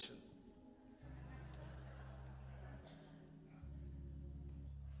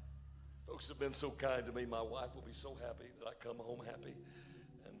folks have been so kind to me. My wife will be so happy that I come home happy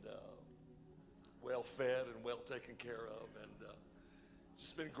and well fed and well taken care of. And it's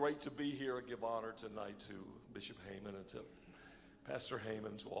just been great to be here and give honor tonight to Bishop Heyman and to Pastor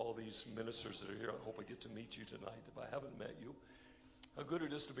Heyman, to all these ministers that are here. I hope I get to meet you tonight if I haven't met you. How good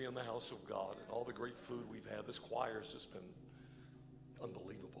it is to be in the house of God and all the great food we've had. This choir has just been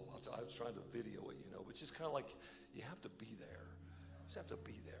unbelievable. I was trying to video it, but it's just kind of like you have to be there. You just have to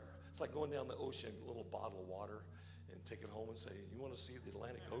be there. It's like going down the ocean, a little bottle of water, and take it home and say, you want to see the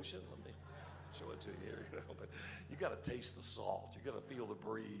Atlantic Ocean? Let me show it to you here. But you got to taste the salt. You got to feel the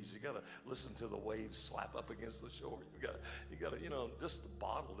breeze. You got to listen to the waves slap up against the shore. You got to, just the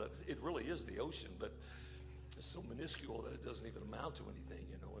bottle. It really is the ocean, but it's so minuscule that it doesn't even amount to anything,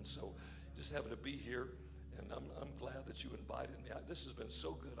 And so, just having to be here. And I'm glad that you invited me. This has been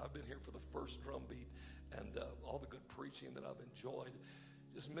so good. I've been here for the first drum beat, and all the good preaching that I've enjoyed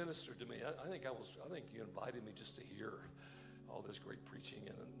just ministered to me. I think you invited me just to hear all this great preaching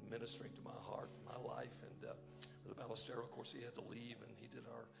and ministering to my heart, my life. And the Ballestero, of course, he had to leave, and he did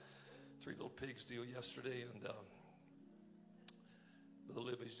our Three Little Pigs deal yesterday. And Brother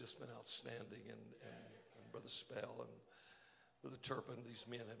Libby's just been outstanding, and Brother Spell and Brother Turpin. These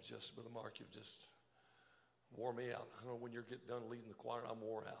men have just, Brother Mark, you've just wore me out. I don't know when you get done leading the choir, I'm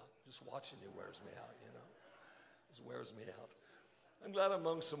wore out. Just watching you wears me out, Just wears me out. I'm glad I'm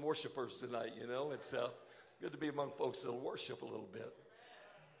among some worshipers tonight, It's good to be among folks that'll worship a little bit.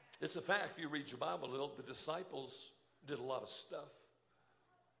 It's a fact, if you read your Bible a little, the disciples did a lot of stuff,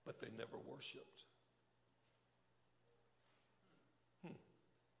 but they never worshiped.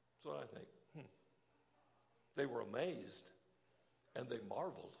 That's what I think. They were amazed, and they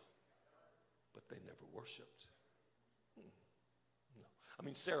marveled, but they never worshiped. No. I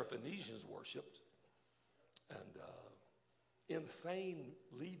mean, Seraphonesians worshiped, and insane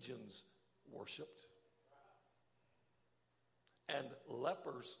legions worshiped, and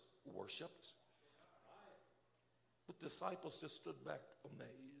lepers worshiped. The disciples just stood back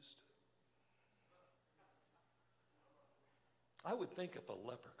amazed. I would think if a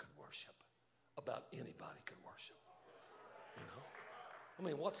leper could worship, about anybody could worship, I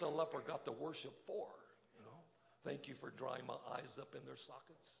mean, what's a leper got to worship for, Thank you for drying my eyes up in their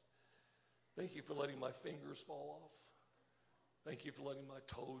sockets. Thank you for letting my fingers fall off. Thank you for letting my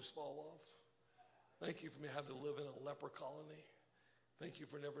toes fall off. Thank you for me having to live in a leper colony. Thank you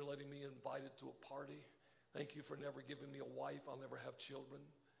for never letting me invited to a party. Thank you for never giving me a wife. I'll never have children.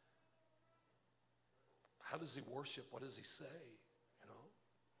 How does he worship? What does he say?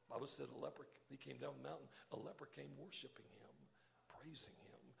 The Bible said a leper, he came down the mountain. A leper came worshiping him, praising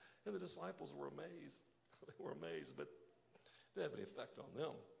him. And the disciples were amazed. They were amazed, but it didn't have any effect on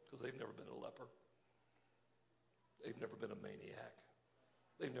them because they've never been a leper. They've never been a maniac.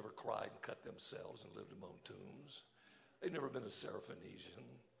 They've never cried and cut themselves and lived among tombs. They've never been a Seraphonesian.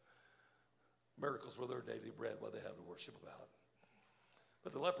 Miracles were their daily bread, what they had to worship about.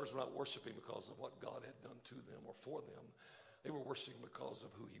 But the lepers were not worshiping because of what God had done to them or for them. They were worshiping because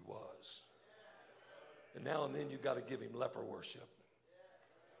of who he was. And now and then you've got to give him leper worship.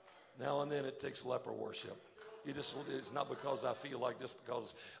 Now and then it takes leper worship. It's not because I feel like this,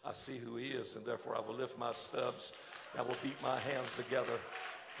 because I see who he is, and therefore I will lift my stubs, and I will beat my hands together,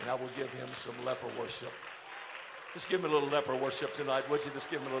 and I will give him some leper worship. Just give me a little leper worship tonight, would you?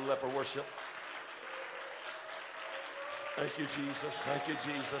 Just give me a little leper worship. Thank you, Jesus. Thank you,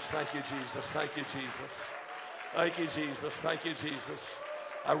 Jesus. Thank you, Jesus. Thank you, Jesus. Thank you, Jesus. Thank you, Jesus.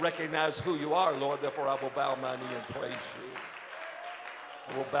 I recognize who you are, Lord, therefore I will bow my knee and praise you.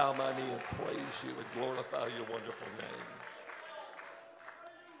 I will bow my knee and praise you and glorify your wonderful name.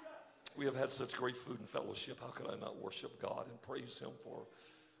 We have had such great food and fellowship. How could I not worship God and praise him for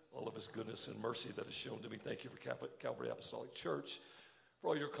all of his goodness and mercy that is shown to me? Thank you for Calvary Apostolic Church, for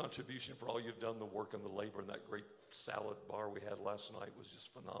all your contribution, for all you've done, the work and the labor. And that great salad bar we had last night was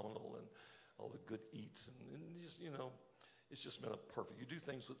just phenomenal, and all the good eats. And just, it's just been a perfect. You do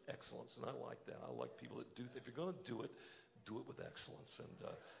things with excellence, and I like that. I like people that do. If you're going to do it with excellence. And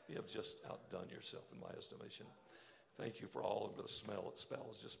you have just outdone yourself in my estimation. Thank you for all of the spell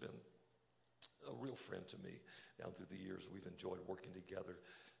has just been a real friend to me down through the years. We've enjoyed working together.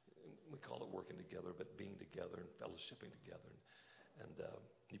 We call it working together, but being together and fellowshipping together. And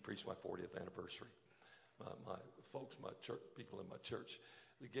he preached my 40th anniversary. My folks, my church, people in my church,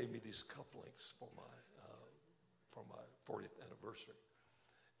 they gave me these cufflinks for my 40th anniversary.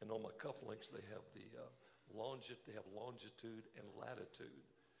 And on my cufflinks, they have longitude and latitude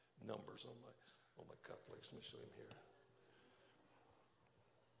numbers on my cufflinks. Let me show him here.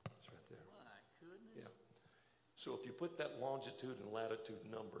 It's right there. My goodness. Yeah. So if you put that longitude and latitude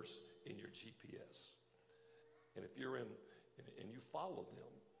numbers in your GPS, and if you're in, and you follow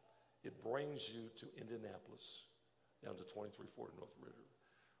them, it brings you to Indianapolis, down to 2340 North Ritter,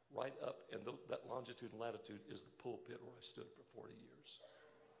 right up, and that longitude and latitude is the pulpit where I stood for 40 years.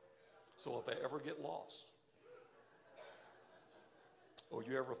 So if I ever get lost, or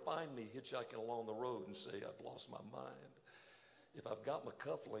you ever find me hitchhiking along the road and say, I've lost my mind, if I've got my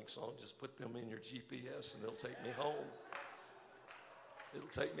cufflinks on, just put them in your GPS and they'll take me home. It'll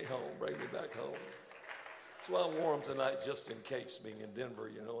take me home, bring me back home. So I wore them tonight just in case, being in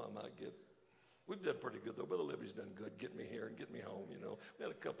Denver, I might get, we've done pretty good though. Brother Libby's done good, get me here and get me home, We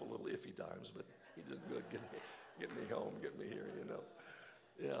had a couple little iffy times, but he did good, get me home, get me here,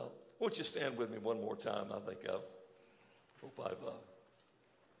 Yeah. Won't you stand with me one more time? I think hope I've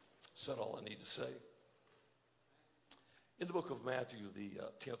said all I need to say. In the book of Matthew, the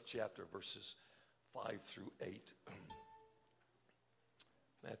 10th chapter, verses 5 through 8.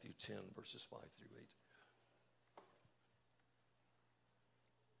 Matthew 10, verses 5 through 8.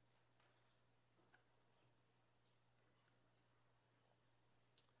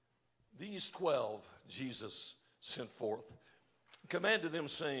 These 12 Jesus sent forth, commanded them,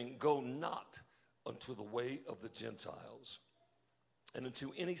 saying, Go not unto the way of the Gentiles, and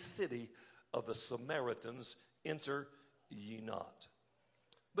into any city of the Samaritans enter ye not,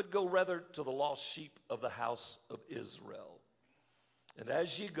 but go rather to the lost sheep of the house of Israel. And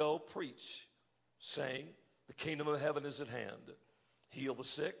as ye go, preach, saying, The kingdom of heaven is at hand. Heal the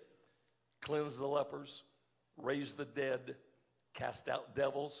sick, cleanse the lepers, raise the dead, cast out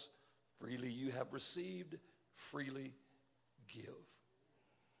devils. Freely you have received, freely give.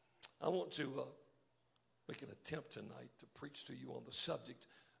 I want to make an attempt tonight to preach to you on the subject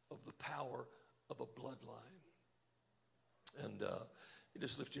of the power of a bloodline. And you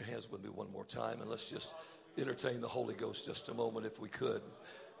just lift your hands with me one more time, and let's just entertain the Holy Ghost just a moment if we could.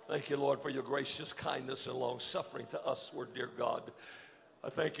 Thank you, Lord, for your gracious kindness and long suffering to us, Lord, dear God. I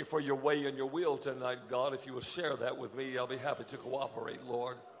thank you for your way and your will tonight, God. If you will share that with me, I'll be happy to cooperate,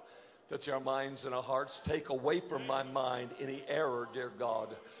 Lord. Touch our minds and our hearts. Take away from my mind any error, dear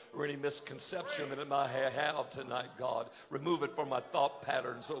God, or any misconception that it might have tonight, God. Remove it from my thought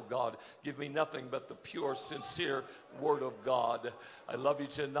patterns, oh God. Give me nothing but the pure, sincere word of God. I love you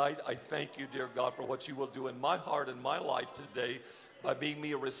tonight. I thank you, dear God, for what you will do in my heart and my life today by being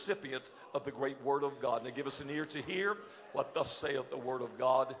me a recipient of the great word of God. Now give us an ear to hear what thus saith the word of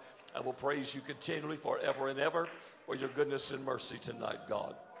God. I will praise you continually forever and ever for your goodness and mercy tonight,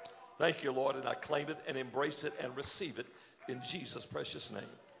 God. Thank you, Lord, and I claim it and embrace it and receive it in Jesus' precious name.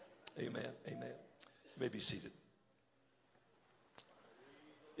 Amen. Amen. You may be seated.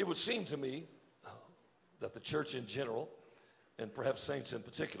 It would seem to me that the church in general, and perhaps saints in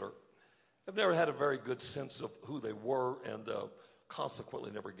particular, have never had a very good sense of who they were and consequently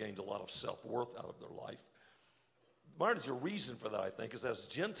never gained a lot of self-worth out of their life. There's a reason for that, I think, is as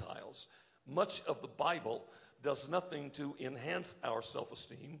Gentiles, much of the Bible does nothing to enhance our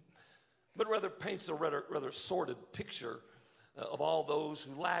self-esteem, but rather paints a rather sordid picture of all those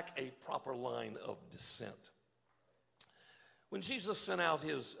who lack a proper line of descent. When Jesus sent out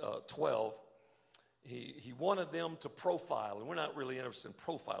his 12, he wanted them to profile, and we're not really interested in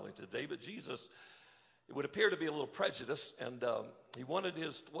profiling today, but Jesus, it would appear to be a little prejudiced, and he wanted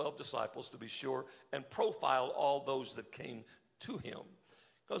his 12 disciples to be sure and profile all those that came to him,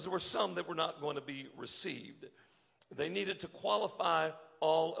 because there were some that were not going to be received. They needed to qualify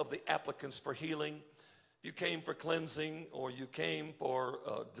all of the applicants for healing. If you came for cleansing or you came for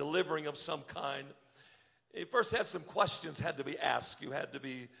delivering of some kind, you first had some questions had to be asked. You had to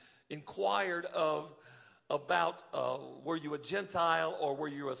be inquired of about were you a Gentile or were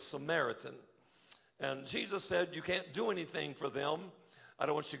you a Samaritan? And Jesus said, you can't do anything for them. I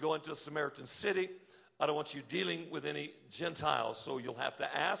don't want you to go into a Samaritan city. I don't want you dealing with any Gentiles. So you'll have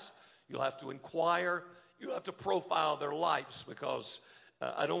to ask. You'll have to inquire. You'll have to profile their lives because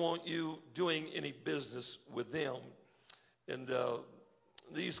I don't want you doing any business with them. And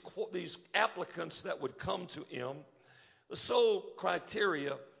these applicants that would come to him, the sole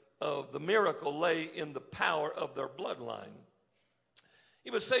criteria of the miracle lay in the power of their bloodline.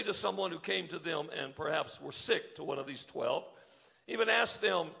 He would say to someone who came to them and perhaps were sick, to one of these 12, he would ask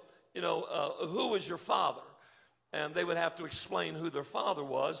them, who is your father? And they would have to explain who their father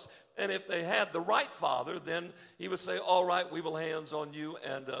was. And if they had the right father, then he would say, all right, we will lay hands on you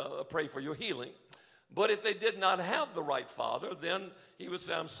and pray for your healing. But if they did not have the right father, then he would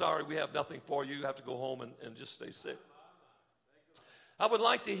say, I'm sorry, we have nothing for you. You have to go home and just stay sick. I would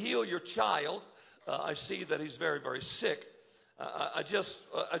like to heal your child. I see that he's very, very sick. I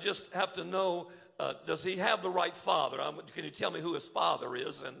just have to know does he have the right father? Can you tell me who his father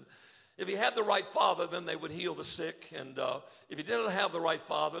is? And if he had the right father, then they would heal the sick. And if he didn't have the right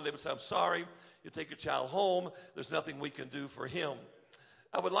father, they would say, I'm sorry, you take your child home. There's nothing we can do for him.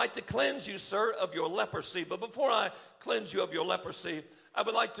 I would like to cleanse you, sir, of your leprosy. But before I cleanse you of your leprosy, I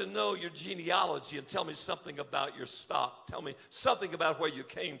would like to know your genealogy and tell me something about your stock. Tell me something about where you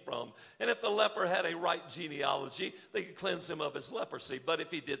came from. And if the leper had a right genealogy, they could cleanse him of his leprosy. But if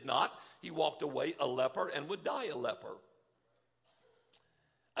he did not, he walked away a leper and would die a leper.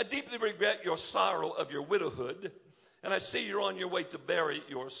 I deeply regret your sorrow of your widowhood, and I see you're on your way to bury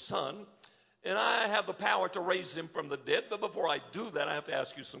your son. And I have the power to raise him from the dead. But before I do that, I have to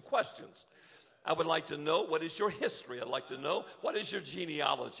ask you some questions. I would like to know, what is your history? I'd like to know, what is your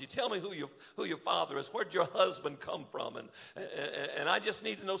genealogy? Tell me who your father is. Where did your husband come from? And I just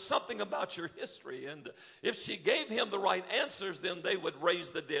need to know something about your history. And if she gave him the right answers, then they would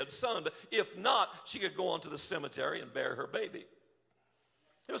raise the dead son. But if not, she could go on to the cemetery and bury her baby.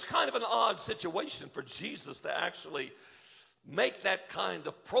 It was kind of an odd situation for Jesus to actually make that kind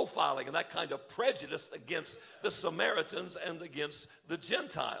of profiling and that kind of prejudice against the Samaritans and against the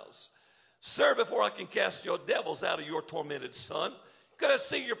Gentiles. Sir, before I can cast your devils out of your tormented son, could I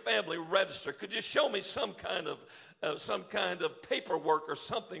see your family register? Could you show me some kind of paperwork or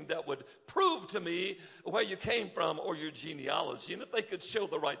something that would prove to me where you came from or your genealogy? And if they could show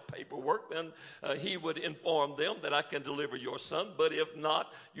the right paperwork, then he would inform them that I can deliver your son. But if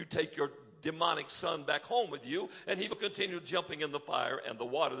not, you take your demonic son back home with you, and he will continue jumping in the fire and the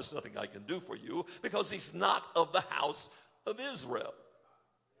water. There's nothing I can do for you because he's not of the house of Israel.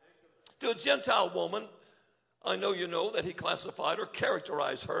 To a Gentile woman, I know you know that he classified or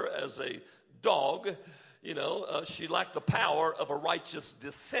characterized her as a dog. She lacked the power of a righteous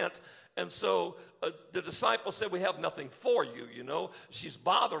descent. And so the disciples said, we have nothing for you, She's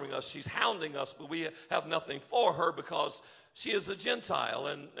bothering us, she's hounding us, but we have nothing for her because she is a Gentile.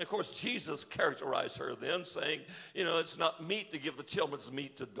 And, of course, Jesus characterized her then, saying, it's not meat to give the children's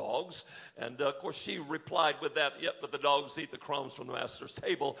meat to dogs. And, of course, she replied with that, yet but the dogs eat the crumbs from the master's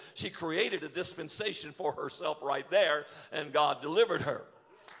table. She created a dispensation for herself right there, and God delivered her.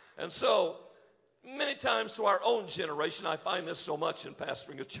 And so many times to our own generation, I find this so much in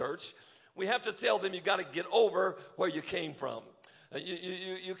pastoring a church, we have to tell them you got to get over where you came from.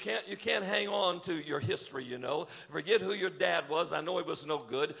 You can't hang on to your history, Forget who your dad was. I know he was no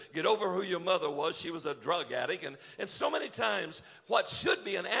good. Get over who your mother was. She was a drug addict. And so many times what should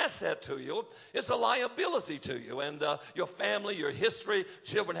be an asset to you is a liability to you. And your family, your history,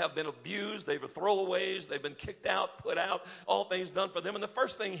 children have been abused. They were throwaways. They've been kicked out, put out, all things done for them. And the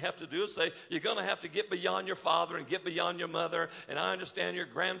first thing you have to do is say, you're going to have to get beyond your father and get beyond your mother. And I understand your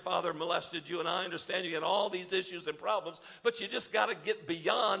grandfather molested you. And I understand you had all these issues and problems. But you just got to get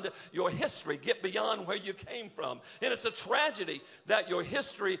beyond your history, get beyond where you came from. And it's a tragedy that your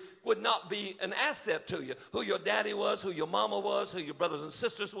history would not be an asset to you. Who your daddy was, who your mama was, who your brothers and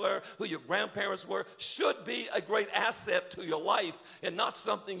sisters were, who your grandparents were, should be a great asset to your life and not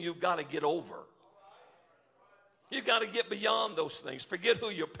something you've got to get over. You've got to get beyond those things. Forget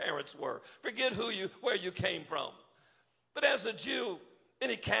who your parents were. Forget where you came from. But as a Jew,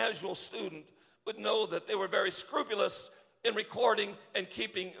 any casual student would know that they were very scrupulous in recording and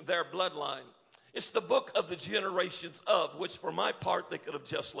keeping their bloodline. It's the book of the generations of, which for my part they could have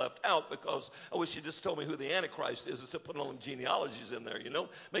just left out because I wish you just told me who the Antichrist is instead of putting all them genealogies in there,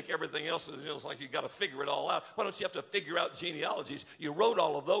 Make everything else, it's like you got to figure it all out. Why don't you have to figure out genealogies? You wrote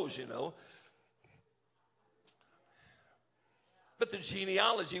all of those, But the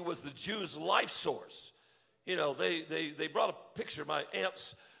genealogy was the Jews' life source. They brought a picture of my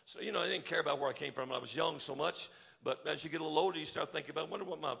aunts. So, I didn't care about where I came from when I was young so much. But as you get a little older, you start thinking about,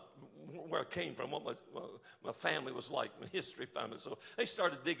 where I came from, what my family was like, my history family. So they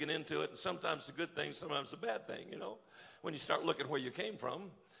started digging into it, and sometimes it's a good thing, sometimes it's a bad thing, When you start looking where you came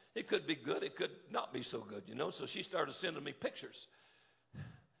from, it could be good, it could not be so good, So she started sending me pictures.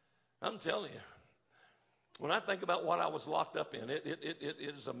 I'm telling you, when I think about what I was locked up in, it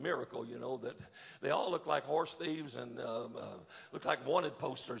is a miracle, that they all look like horse thieves and look like wanted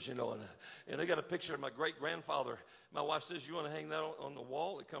posters, and they got a picture of my great-grandfather. My wife says, you want to hang that on the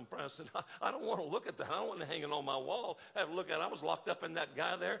wall? It come from. I said, I don't want to look at that. I don't want to hang it on my wall. I have to look at it. I was locked up in that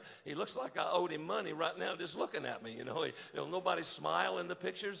guy there. He looks like I owed him money right now just looking at me, Nobody's smile in the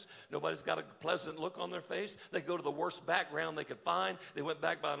pictures. Nobody's got a pleasant look on their face. They go to the worst background they could find. They went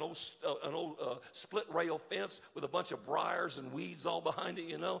back by an old split rail fence with a bunch of briars and weeds all behind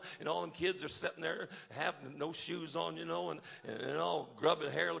it, and all them kids are sitting there having no shoes on, and all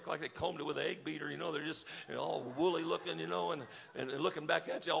grubbing hair, look like they combed it with an egg beater, they're just all woolly ugly looking, and looking back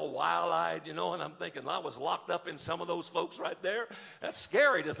at you all wild-eyed, and I'm thinking, I was locked up in some of those folks right there. That's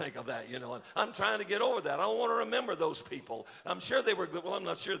scary to think of that, and I'm trying to get over that. I don't want to remember those people. I'm sure they were good. Well, I'm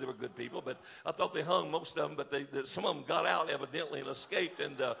not sure they were good people, but I thought they hung most of them, but some of them got out evidently and escaped,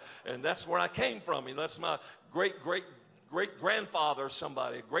 and that's where I came from. That's my great-grandfather or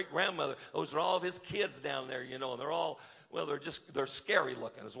somebody, great-grandmother. Those are all of his kids down there, and they're all, well, they're scary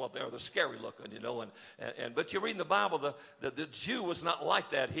looking is what they are. They're scary looking, but you read in the Bible, the Jew was not like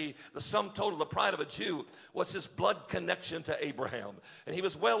that. The sum total, the pride of a Jew was his blood connection to Abraham. And he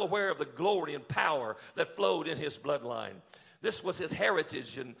was well aware of the glory and power that flowed in his bloodline. This was his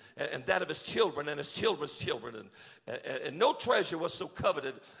heritage and that of his children and his children's children. And no treasure was so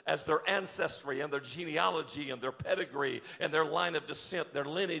coveted as their ancestry and their genealogy and their pedigree and their line of descent, their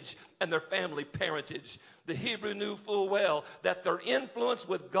lineage and their family parentage. The Hebrew knew full well that their influence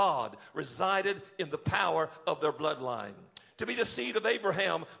with God resided in the power of their bloodline. To be the seed of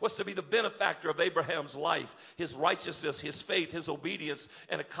Abraham was to be the benefactor of Abraham's life, his righteousness, his faith, his obedience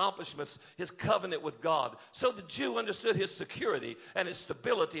and accomplishments, his covenant with God. So the Jew understood his security and his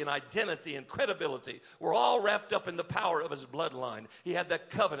stability and identity and credibility were all wrapped up in the power of his bloodline. He had that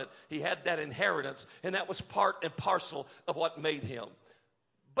covenant, he had that inheritance, and that was part and parcel of what made him.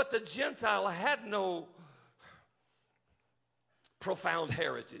 But the Gentile had no profound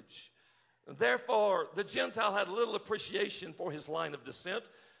heritage. Therefore, the Gentile had little appreciation for his line of descent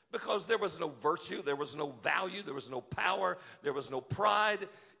because there was no virtue, there was no value, there was no power, there was no pride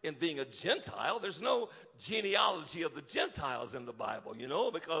in being a Gentile. There's no genealogy of the Gentiles in the Bible,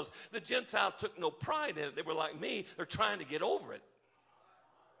 because the Gentile took no pride in it. They were like me. They're trying to get over it.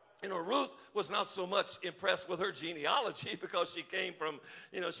 Ruth was not so much impressed with her genealogy because she came from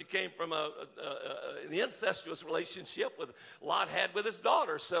an incestuous relationship with Lot had with his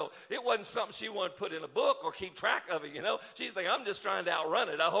daughter. So it wasn't something she wanted to put in a book or keep track of it, She's thinking, I'm just trying to outrun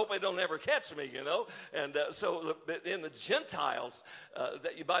it. I hope they don't ever catch me, And so in the Gentiles,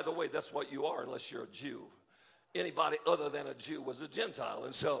 by the way, that's what you are unless you're a Jew. Anybody other than a Jew was a Gentile.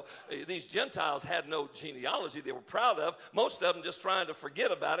 And so these Gentiles had no genealogy they were proud of. Most of them just trying to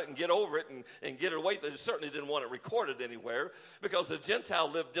forget about it and get over it and get it away. They certainly didn't want it recorded anywhere because the Gentile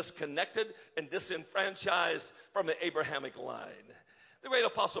lived disconnected and disenfranchised from the Abrahamic line. The great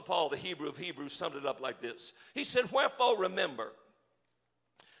Apostle Paul, the Hebrew of Hebrews, summed it up like this. He said, wherefore remember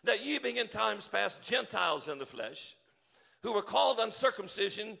that ye being in times past Gentiles in the flesh, who were called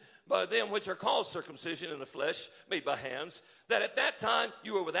uncircumcision by them which are called circumcision in the flesh, made by hands, that at that time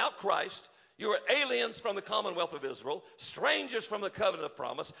you were without Christ, you were aliens from the commonwealth of Israel, strangers from the covenant of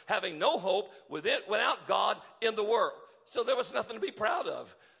promise, having no hope without God in the world. So there was nothing to be proud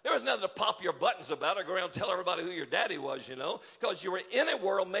of. There was nothing to pop your buttons about or go around and tell everybody who your daddy was, because you were in a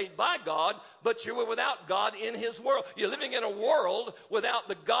world made by God, but you were without God in his world. You're living in a world without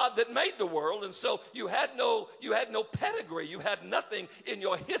the God that made the world, and so you had no pedigree. You had nothing in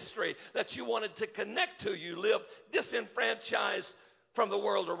your history that you wanted to connect to. You lived disenfranchised from the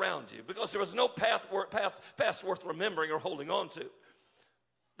world around you because there was no past worth remembering or holding on to.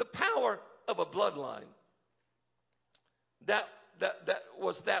 The power of a bloodline that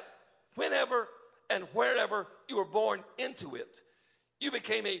was that whenever and wherever you were born into it, you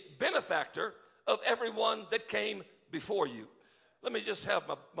became a benefactor of everyone that came before you. Let me just have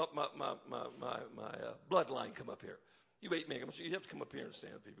my bloodline come up here. You wait, man. You have to come up here and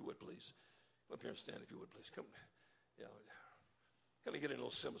stand if you would, please. Come up here and stand if you would, please. Come, yeah. Kind of get in a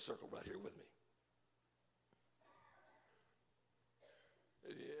little semicircle right here with me.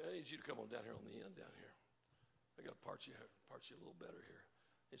 I need you to come on down here on the end down here. I got to part you a little better here.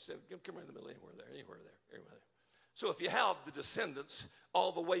 Instead, come right in the middle, anywhere there. So if you have the descendants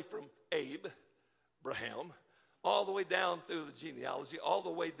all the way from Abraham, all the way down through the genealogy, all the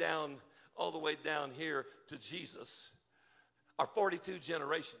way down here to Jesus, are 42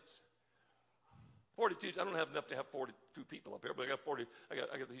 generations. 42. I don't have enough to have 42 people up here, but I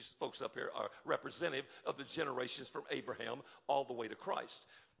got these folks up here are representative of the generations from Abraham all the way to Christ.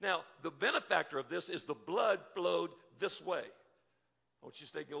 Now, the benefactor of this is the blood flowed this way. I want you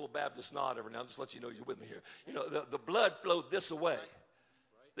to take a little Baptist nod every now, just let you know you're with me here. The blood flowed this way.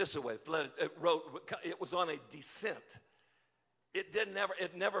 This way. It was on a descent.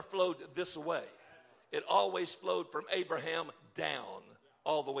 It never flowed this way. It always flowed from Abraham down,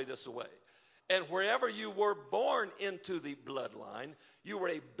 all the way this way. And wherever you were born into the bloodline, you were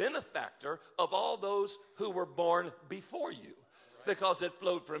a benefactor of all those who were born before you. Because it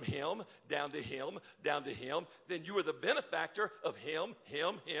flowed from him, down to him, down to him. Then you were the benefactor of him,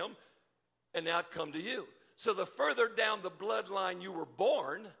 and now it come to you. So the further down the bloodline you were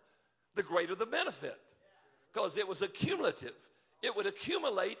born, the greater the benefit. because it was accumulative. It would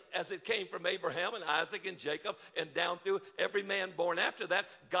accumulate as it came from Abraham and Isaac and Jacob and down through every man born after that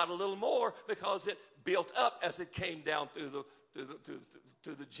got a little more because it built up as it came down through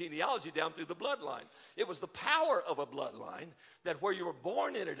the genealogy, down through the bloodline. It was the power of a bloodline that where you were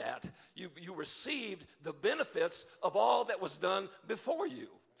born in it at, you received the benefits of all that was done before you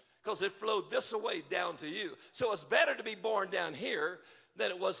because it flowed this way down to you. So it's better to be born down here than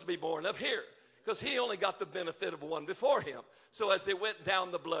it was to be born up here because he only got the benefit of one before him. So as it went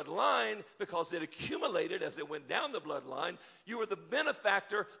down the bloodline, because it accumulated as it went down the bloodline, you were the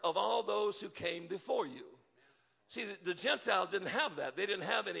benefactor of all those who came before you. See, the Gentiles didn't have that. They didn't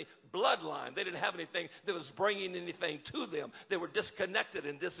have any bloodline. They didn't have anything that was bringing anything to them. They were disconnected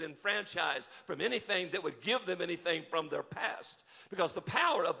and disenfranchised from anything that would give them anything from their past. Because the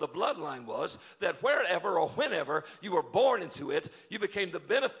power of the bloodline was that wherever or whenever you were born into it, you became the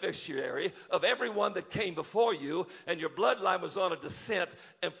beneficiary of everyone that came before you, and your bloodline was on a descent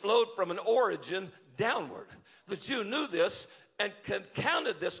and flowed from an origin downward. The Jew knew this and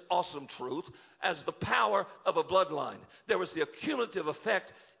counted this awesome truth as the power of a bloodline. There was the accumulative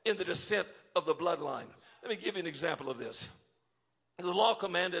effect in the descent of the bloodline. Let me give you an example of this. The law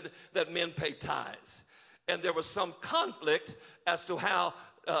commanded that men pay tithes. And there was some conflict as to how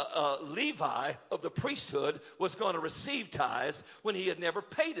Levi of the priesthood was going to receive tithes when he had never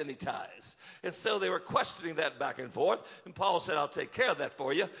paid any tithes. And so they were questioning that back and forth. And Paul said, I'll take care of that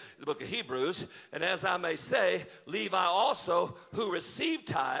for you, in the book of Hebrews. And as I may say, Levi also, who received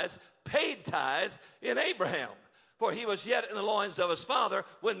tithes, paid tithes in Abraham. For he was yet in the loins of his father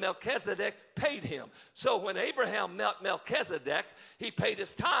when Melchizedek paid him. So when Abraham met Melchizedek, he paid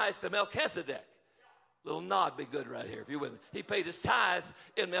his tithes to Melchizedek. Little nod be good right here if you with me. He paid his tithes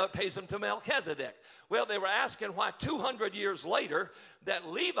and pays them to Melchizedek. Well, they were asking why 200 years later that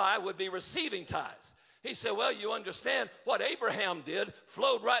Levi would be receiving tithes. He said, well, you understand what Abraham did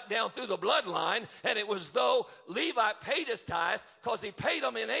flowed right down through the bloodline, and it was though Levi paid his tithes because he paid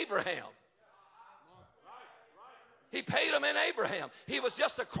them in Abraham. He paid them in Abraham. He was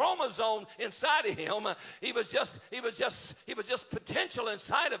just a chromosome inside of him. He was just potential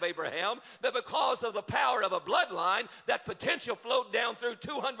inside of Abraham. But because of the power of a bloodline, that potential flowed down through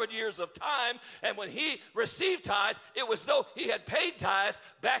 200 years of time. And when he received tithes, it was though he had paid tithes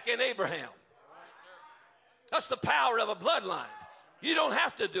back in Abraham. That's the power of a bloodline. You don't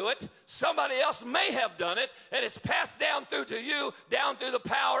have to do it. Somebody else may have done it, and it's passed down through to you, down through the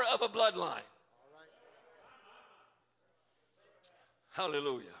power of a bloodline.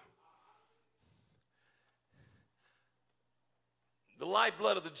 Hallelujah. The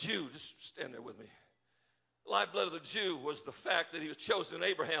lifeblood of the Jew, just stand there with me. The lifeblood of the Jew was the fact that he was chosen in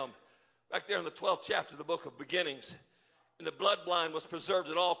Abraham. Back there in the 12th chapter of the book of Beginnings. And the bloodline was preserved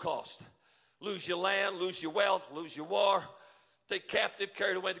at all cost. Lose your land, lose your wealth, lose your war. Take captive,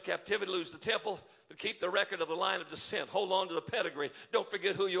 carried away into captivity, lose the temple. But keep the record of the line of descent. Hold on to the pedigree. Don't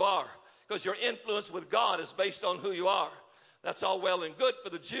forget who you are. Because your influence with God is based on who you are. That's all well and good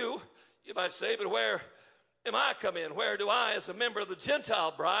for the Jew, you might say, but where am I come in? Where do I, as a member of the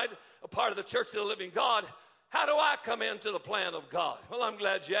Gentile bride, a part of the church of the living God, how do I come into the plan of God? Well, I'm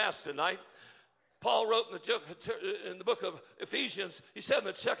glad you asked tonight. Paul wrote in the book of Ephesians, he said in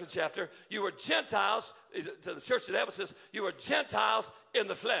the second chapter, you were Gentiles, to the church at Ephesus, you were Gentiles in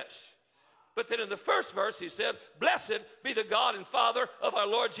the flesh. But then in the first verse he said, blessed be the God and Father of our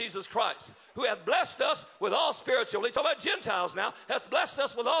Lord Jesus Christ, who hath blessed us with all spiritual, he's talking about Gentiles now, has blessed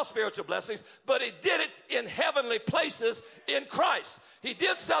us with all spiritual blessings, but he did it in heavenly places in Christ. He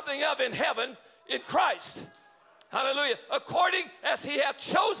did something of in heaven in Christ. Hallelujah. According as he hath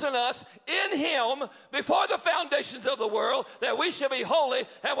chosen us in him before the foundations of the world, that we should be holy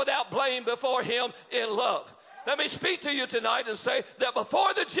and without blame before him in love. Let me speak to you tonight and say that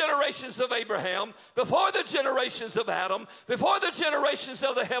before the generations of Abraham, before the generations of Adam, before the generations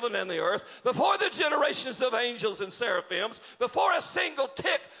of the heaven and the earth, before the generations of angels and seraphims, before a single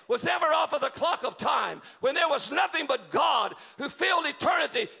tick was ever off of the clock of time, when there was nothing but God who filled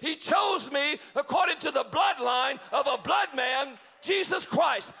eternity, he chose me according to the bloodline of a blood man, Jesus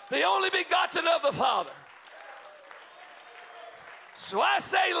Christ, the only begotten of the Father. So I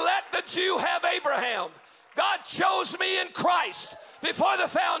say, let the Jew have Abraham. God chose me in Christ before the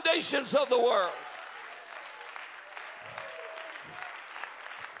foundations of the world.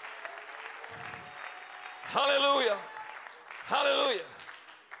 Hallelujah. Hallelujah.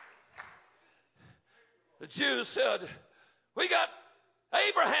 The Jews said, we got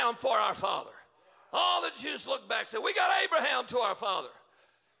Abraham for our father. All the Jews looked back and said, we got Abraham to our father.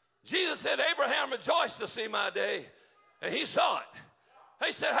 Jesus said, Abraham rejoiced to see my day, and he saw it.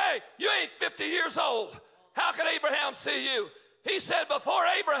 He said, hey, you ain't 50 years old. How could Abraham see you? He said, before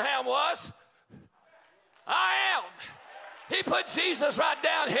Abraham was, I am. He put Jesus right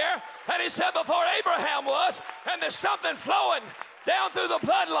down here, and he said, before Abraham was, and there's something flowing down through the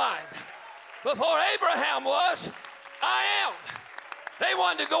bloodline. Before Abraham was, I am. They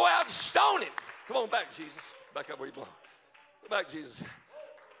wanted to go out and stone him. Come on back, Jesus. Back up where you belong. Go back, Jesus.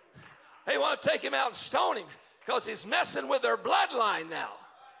 They want to take him out and stone him because he's messing with their bloodline now.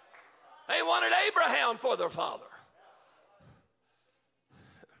 They wanted Abraham for their father.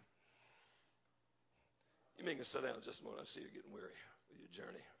 You may can sit down just a moment. I see you getting weary with your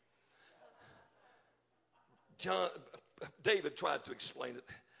journey. David tried to explain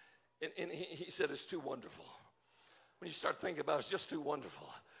it, and he said it's too wonderful. When you start thinking about it, it's just too wonderful.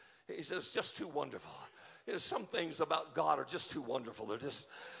 He says it's just too wonderful. Some things about God are just too wonderful.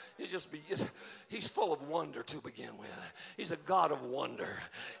 He's full of wonder to begin with. He's a God of wonder.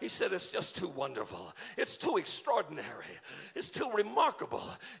 He said it's just too wonderful. It's too extraordinary. It's too remarkable.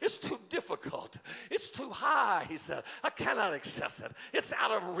 It's too difficult. It's too high, he said. I cannot access it. It's out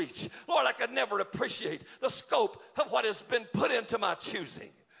of reach. Lord, I could never appreciate the scope of what has been put into my choosing.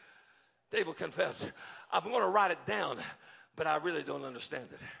 David will confess, I'm going to write it down, but I really don't understand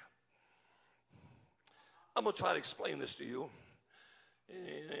it. I'm going to try to explain this to you.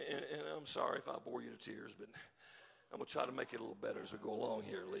 And I'm sorry if I bore you to tears, but I'm going to try to make it a little better as we go along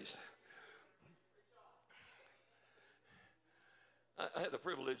here at least. I had the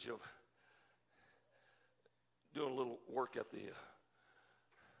privilege of doing a little work at the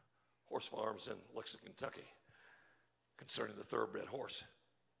horse farms in Lexington, Kentucky concerning the thoroughbred horse.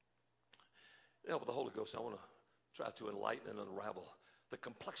 With the help of the Holy Ghost, I want to try to enlighten and unravel the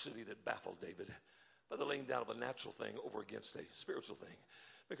complexity that baffled David by the laying down of a natural thing over against a spiritual thing.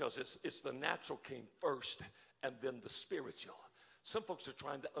 Because it's the natural came first and then the spiritual. Some folks are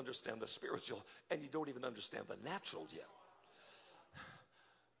trying to understand the spiritual and you don't even understand the natural yet.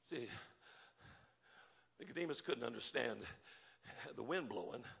 See, Nicodemus couldn't understand the wind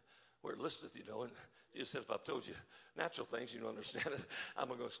blowing where it listeth, and Jesus said, if I've told you natural things, you don't understand it. I'm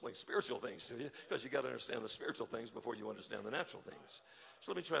going to explain spiritual things to you because you got to understand the spiritual things before you understand the natural things.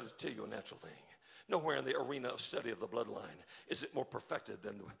 So let me try to tell you a natural thing. Nowhere in the arena of study of the bloodline is it more perfected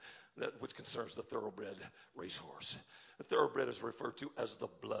than that which concerns the thoroughbred racehorse. The thoroughbred is referred to as the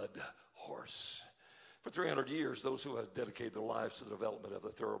blood horse. For 300 years, those who have dedicated their lives to the development of the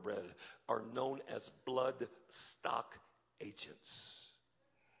thoroughbred are known as blood stock agents.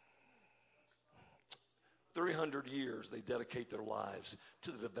 300 years they dedicate their lives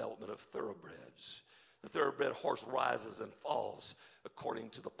to the development of thoroughbreds. The thoroughbred horse rises and falls according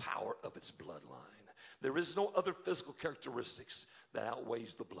to the power of its bloodline. There is no other physical characteristics that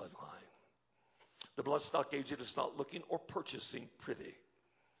outweighs the bloodline. The bloodstock agent is not looking or purchasing pretty.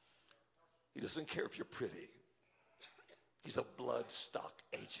 He doesn't care if you're pretty. He's a bloodstock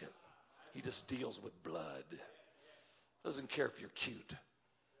agent. He just deals with blood. Doesn't care if you're cute.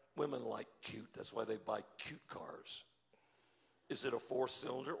 Women like cute. That's why they buy cute cars. Is it a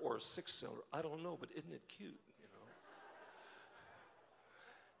 4-cylinder or a 6-cylinder? I don't know, but isn't it cute?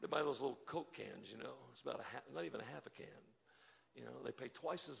 They buy those little Coke cans, It's about not even a half a can. They pay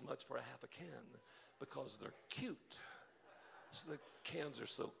twice as much for a half a can because they're cute. So the cans are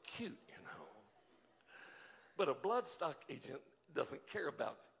so cute, But a bloodstock agent doesn't care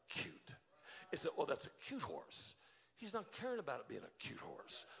about cute. He said, oh, that's a cute horse. He's not caring about it being a cute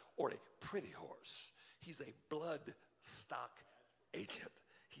horse or a pretty horse. He's a bloodstock agent.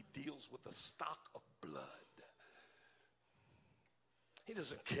 He deals with the stock of blood. He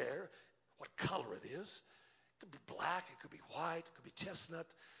doesn't care what color it is. It could be black, it could be white, it could be chestnut.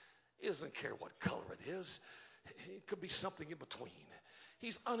 He doesn't care what color it is. It could be something in between.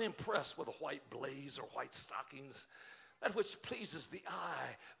 He's unimpressed with a white blaze or white stockings. That which pleases the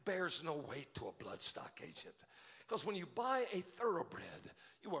eye bears no weight to a bloodstock agent. Because when you buy a thoroughbred,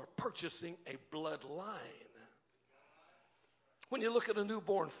 you are purchasing a bloodline. When you look at a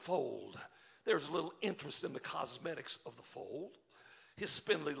newborn foal, there's little interest in the cosmetics of the foal. His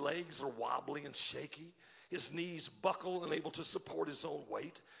spindly legs are wobbly and shaky. His knees buckle, unable to support his own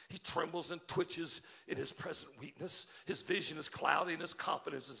weight. He trembles and twitches in his present weakness. His vision is cloudy and his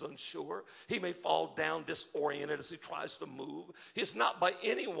confidence is unsure. He may fall down disoriented as he tries to move. He is not by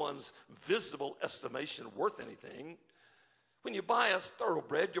anyone's visible estimation worth anything. When you buy a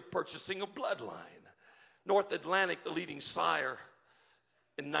thoroughbred, you're purchasing a bloodline. North Atlantic, the leading sire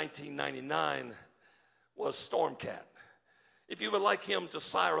in 1999 was Stormcat. If you would like him to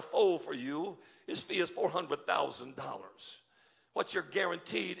sire a foal for you, his fee is $400,000. What you're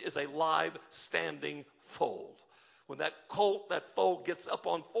guaranteed is a live standing foal. When that foal gets up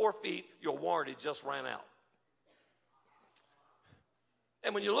on 4 feet, your warranty just ran out.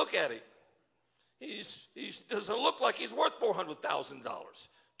 And when you look at him, he doesn't look like he's worth $400,000.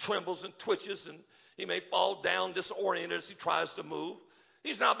 Trembles and twitches, and he may fall down disoriented as he tries to move.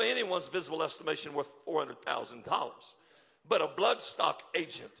 He's not by anyone's visible estimation worth $400,000. But a bloodstock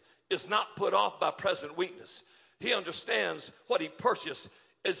agent is not put off by present weakness. He understands what he purchased,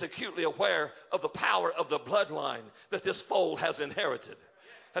 is acutely aware of the power of the bloodline that this foal has inherited.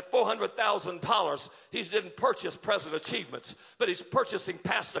 At $400,000, he didn't purchase present achievements, but he's purchasing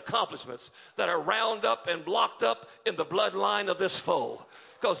past accomplishments that are wound up and blocked up in the bloodline of this foal.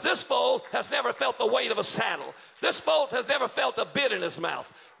 Because this foal has never felt the weight of a saddle. This foal has never felt a bit in his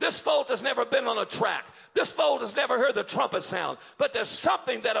mouth. This foal has never been on a track. This foal has never heard the trumpet sound. But there's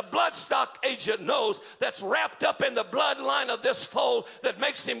something that a bloodstock agent knows that's wrapped up in the bloodline of this foal that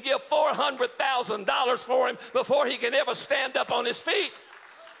makes him give $400,000 for him before he can ever stand up on his feet.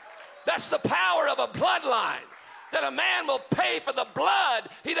 That's the power of a bloodline. That a man will pay for the blood.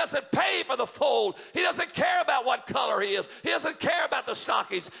 He doesn't pay for the foal. He doesn't care about what color he is. He doesn't care about the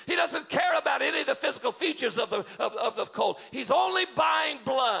stockings. He doesn't care about any of the physical features of the colt. He's only buying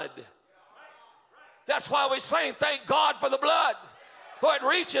blood. That's why we sing, thank God for the blood. For it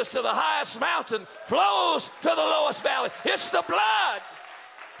reaches to the highest mountain, flows to the lowest valley. It's the blood.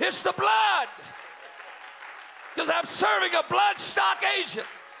 It's the blood. Because I'm serving a bloodstock agent.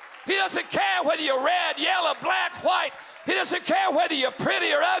 He doesn't care whether you're red, yellow, black, white. He doesn't care whether you're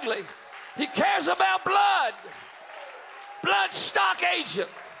pretty or ugly. He cares about blood. Bloodstock agent.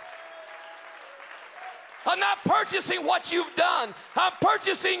 I'm not purchasing what you've done. I'm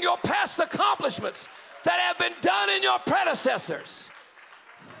purchasing your past accomplishments that have been done in your predecessors.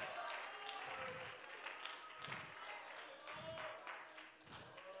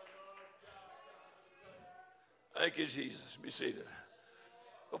 Thank you, Jesus. Be seated.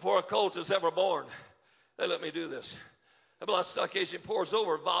 Before a colt is ever born, they let me do this. A bloodstock agent pours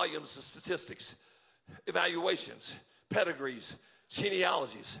over volumes of statistics, evaluations, pedigrees,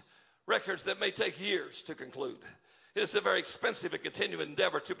 genealogies, records that may take years to conclude. It is a very expensive and continuing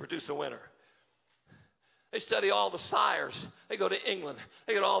endeavor to produce a winner. They study all the sires. They go to England.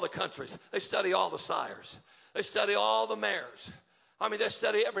 They go to all the countries. They study all the sires. They study all the mares. I mean, they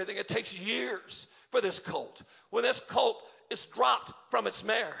study everything. It takes years for this colt. When this colt is dropped from its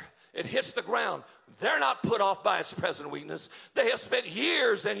mare, it hits the ground. They're not put off by its present weakness. They have spent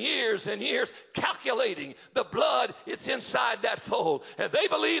years and years and years calculating the blood it's inside that foal, and they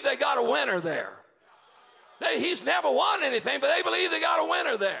believe they got a winner there. He's never won anything, but they believe they got a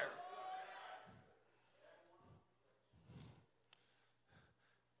winner there.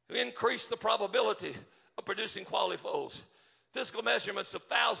 We increase the probability of producing quality foals. Physical measurements of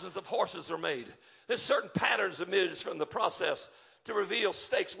thousands of horses are made. There's certain patterns emerged from the process to reveal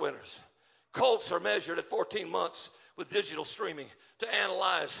stakes winners. Colts are measured at 14 months with digital streaming to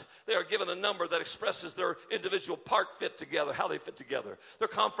analyze. They are given a number that expresses their individual part fit together, how they fit together. Their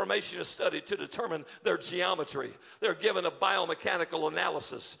conformation is studied to determine their geometry. They're given a biomechanical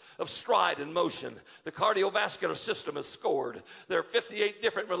analysis of stride and motion. The cardiovascular system is scored. There are 58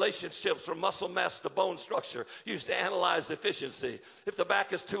 different relationships from muscle mass to bone structure used to analyze efficiency. If the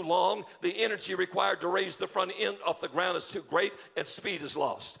back is too long, the energy required to raise the front end off the ground is too great and speed is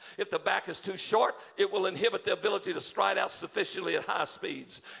lost. If the back is too short, it will inhibit the ability to stride out sufficiently at high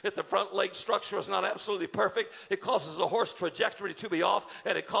speeds. If the front leg structure is not absolutely perfect, it causes a horse trajectory to be off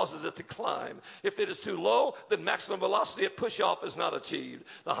and it causes it to climb. If it is too low, then maximum velocity at push-off is not achieved.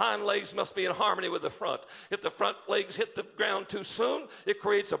 The hind legs must be in harmony with the front. If the front legs hit the ground too soon, it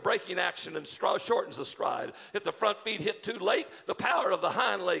creates a braking action and shortens the stride. If the front feet hit too late, the power of the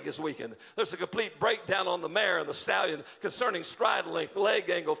hind leg is weakened. There's a complete breakdown on the mare and the stallion concerning stride length, leg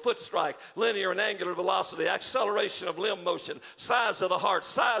angle, foot strike, linear and angular velocity, acceleration of limb motion, size of the heart,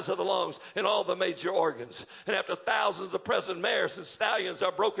 size of the lungs, and all the major organs. And after thousands of present mares and stallions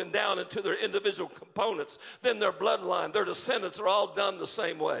are broken down into their individual components, then their bloodline, their descendants are all done the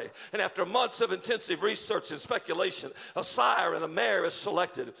same way. And after months of intensive research and speculation, a sire and a mare is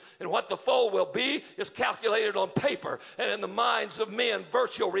selected. And what the foal will be is calculated on paper and in the minds of men,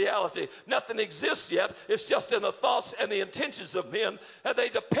 virtual reality. Nothing exists yet. It's just in the thoughts and the intentions of men, and they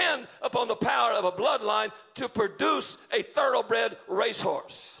depend upon the power of a bloodline to produce a thoroughbred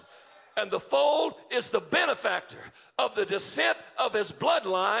racehorse. And the foal is the benefactor of the descent of his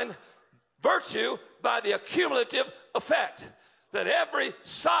bloodline, virtue by the accumulative effect that every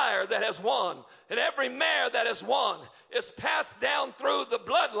sire that has won and every mare that has won is passed down through the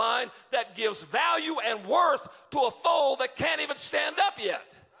bloodline that gives value and worth to a foal that can't even stand up yet.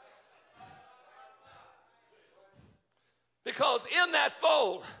 Because in that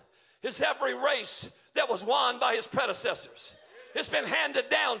foal is every race that was won by his predecessors. It's been handed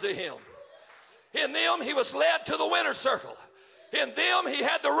down to him. In them, he was led to the winner's circle. In them, he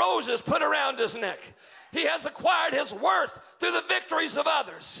had the roses put around his neck. He has acquired his worth through the victories of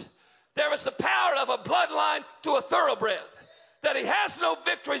others. There is the power of a bloodline to a thoroughbred, that he has no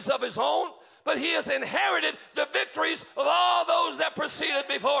victories of his own, but he has inherited the victories of all those that proceeded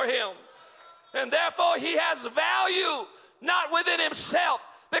before him. And therefore, he has value, not within himself,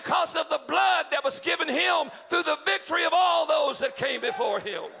 because of the blood that was given him through the victory of all those that came before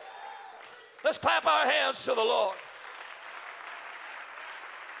him. Let's clap our hands to the Lord.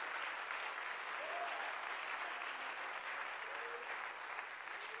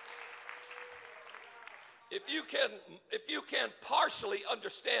 If you can partially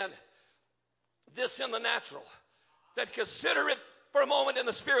understand this in the natural, then consider it for a moment in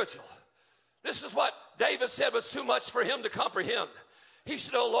the spiritual. This is what David said was too much for him to comprehend. He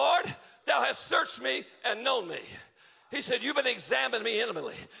said, "O Lord, thou hast searched me and known me." He said, "You've been examining me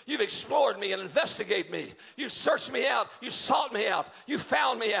intimately. You've explored me and investigated me. You've searched me out. You sought me out. You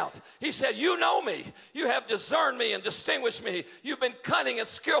found me out." He said, "You know me. You have discerned me and distinguished me. You've been cunning and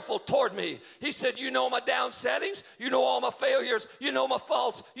skillful toward me." He said, "You know my downsettings. You know all my failures. You know my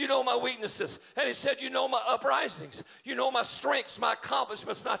faults. You know my weaknesses." And he said, "You know my uprisings. You know my strengths, my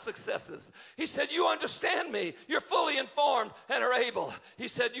accomplishments, my successes." He said, "You understand me. You're fully informed and are able." He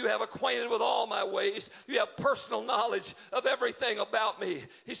said, "You have acquainted with all my ways. You have personal knowledge of everything about me."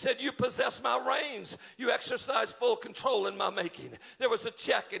 He said, "You possess my reins. You exercise full control in my making. There was a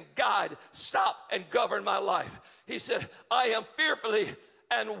check and guide, stop and govern my life." He said, "I am fearfully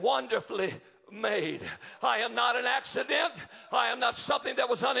and wonderfully made. I am not an accident. I am not something that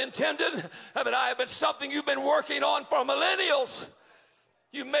was unintended, but I have been something you've been working on for millennials.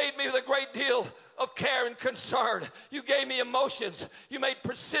 You made me with a great deal of care and concern. You gave me emotions. You made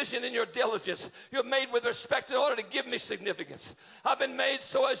precision in your diligence. You're made with respect in order to give me significance. I've been made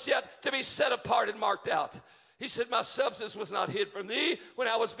so as yet to be set apart and marked out." He said, "My substance was not hid from thee when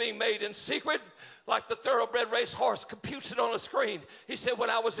I was being made in secret, like the thoroughbred racehorse computes it on a screen." He said, "When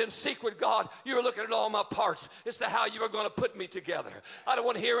I was in secret, God, you were looking at all my parts as to how you were going to put me together." I don't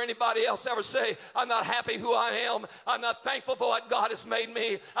want to hear anybody else ever say, "I'm not happy who I am. I'm not thankful for what God has made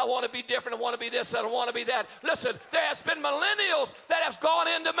me. I want to be different. I want to be this. I don't want to be that." Listen, there has been millennials that have gone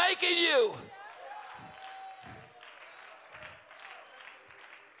into making you.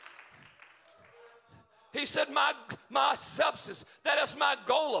 He said, my substance, that is my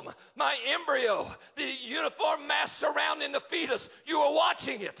golem, my embryo, the uniform mass surrounding the fetus. You were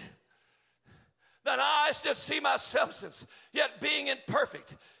watching it. "Thine eyes did see my substance, yet being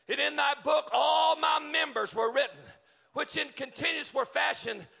imperfect. And in thy book all my members were written, which in continuance were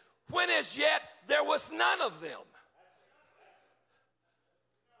fashioned, when as yet there was none of them."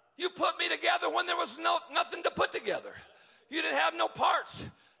 You put me together when there was nothing to put together. You didn't have no parts.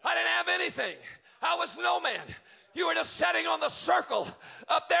 I didn't have anything. I was no man. You were just sitting on the circle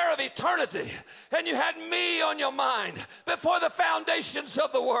up there of eternity, and you had me on your mind before the foundations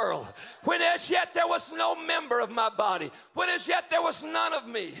of the world. When as yet there was no member of my body, when as yet there was none of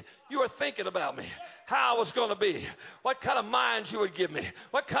me, you were thinking about me, how I was going to be, what kind of mind you would give me,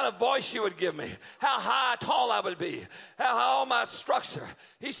 what kind of voice you would give me, how high, tall I would be, how all my structure.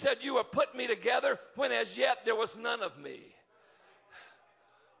 He said, "You were putting me together when as yet there was none of me."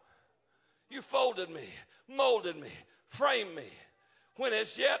 You folded me, molded me, framed me, when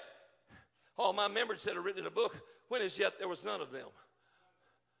as yet all my members that are written in the book, when as yet there was none of them.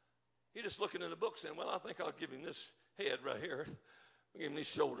 You're just looking in the book saying, "Well, I think I'll give him this head right here. I'll give him these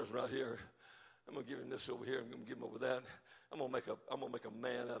shoulders right here. I'm going to give him this over here. I'm going to give him over that. I'm going to make a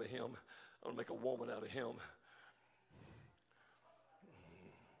man out of him. I'm going to make a woman out of him."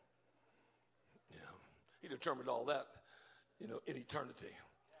 Yeah. He determined all that, in eternity.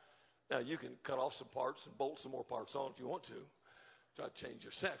 Now, you can cut off some parts and bolt some more parts on if you want to. Try to change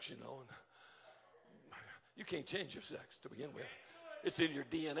your sex, and you can't change your sex to begin with. It's in your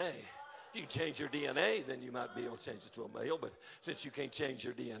DNA. If you can change your DNA, then you might be able to change it to a male. But since you can't change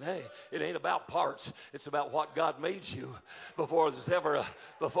your DNA, it ain't about parts. It's about what God made you before the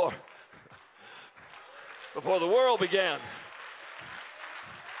world began.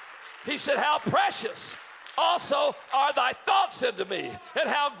 He said, "How precious also are thy thoughts unto me, and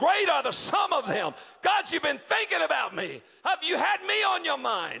how great are the sum of them." God, you've been thinking about me. Have you had me on your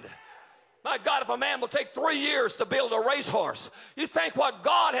mind? My God, if a man will take 3 years to build a racehorse, you think what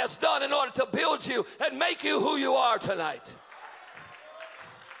God has done in order to build you and make you who you are tonight.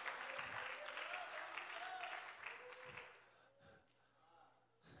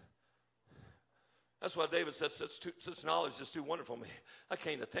 That's why David said, such knowledge is too wonderful for me. I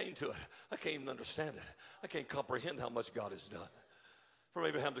can't attain to it. I can't even understand it. I can't comprehend how much God has done. From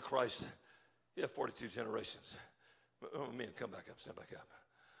Abraham to Christ, you have 42 generations. Men, come back up, stand back up.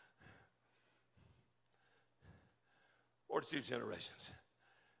 42 generations.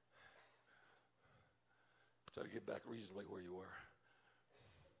 Try to get back reasonably where you were.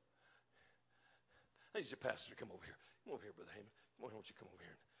 I need your pastor to come over here. Come over here, Brother Heyman. Come on, I want you to come over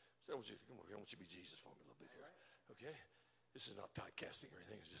here. I want you to come over here. I want you to be Jesus for me a little bit here. Okay? This is not typecasting or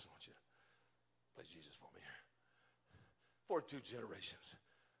anything. I just want you to play Jesus for me here. 42 generations,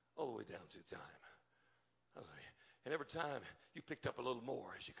 all the way down to time. Hallelujah. And every time you picked up a little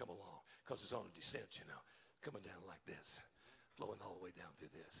more as you come along, because it's on a descent, you know, coming down like this, flowing all the way down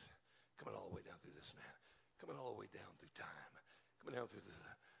through this, coming all the way down through this, man, coming all the way down through time, coming down through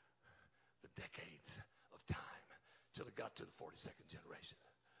the decades of time till it got to the 42nd generation.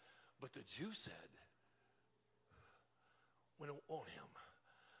 But the Jew said, we don't want him.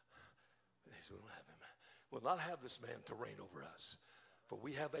 They said, we don't have him. We'll not have this man to reign over us, for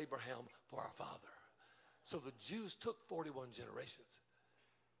we have Abraham for our father. So the Jews took 41 generations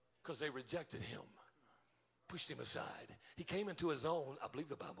because they rejected him, pushed him aside. He came into his own, I believe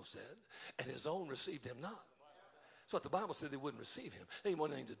the Bible said, and his own received him not. That's what the Bible said. They wouldn't receive him. They didn't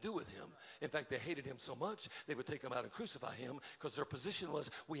want anything to do with him. In fact, they hated him so much, they would take him out and crucify him because their position was,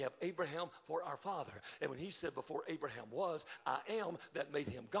 we have Abraham for our father. And when he said before Abraham was, I am, that made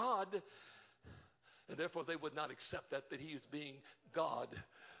him God. And therefore, they would not accept that he is being God,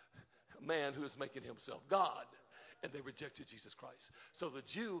 a man who is making himself God. And they rejected Jesus Christ. So the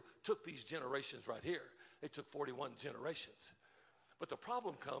Jew took these generations right here. They took 41 generations. But the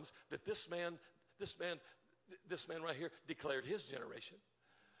problem comes that this man right here declared his generation.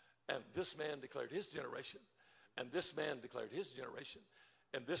 And this man declared his generation. And this man declared his generation.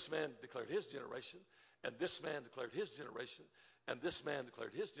 And this man declared his generation. And this man declared his generation. And this man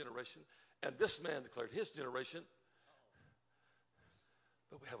declared his generation. And this man declared his generation.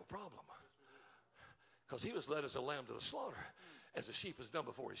 But we have a problem. Because he was led as a lamb to the slaughter, as a sheep is dumb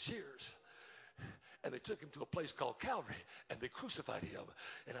before his shears. And they took him to a place called Calvary, and they crucified him.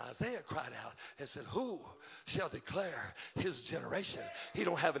 And Isaiah cried out and said, who shall declare his generation? He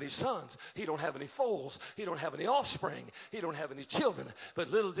don't have any sons. He don't have any foals. He don't have any offspring. He don't have any children.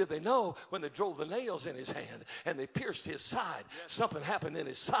 But little did they know, when they drove the nails in his hand and they pierced his side, something happened in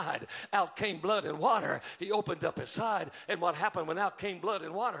his side. Out came blood and water. He opened up his side. And what happened when out came blood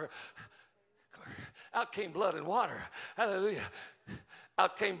and water? Out came blood and water. Hallelujah.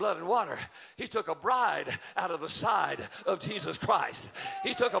 Out came blood and water. He took a bride out of the side of Jesus Christ.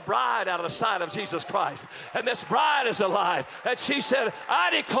 He took a bride out of the side of Jesus Christ. And this bride is alive. And she said, I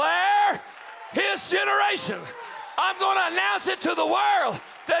declare his generation. I'm going to announce it to the world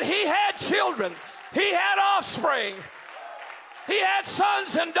that he had children. He had offspring. He had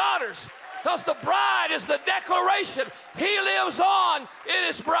sons and daughters. Because the bride is the declaration. He lives on in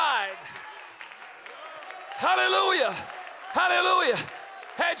his bride. Hallelujah. Hallelujah.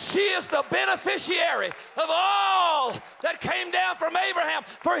 And she is the beneficiary of all that came down from Abraham.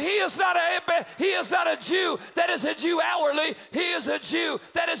 For he is not a Jew that is a Jew outwardly. He is a Jew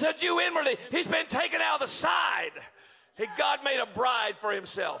that is a Jew inwardly. He's been taken out of the side. And God made a bride for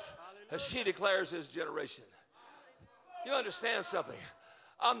himself as she declares his generation. You understand something?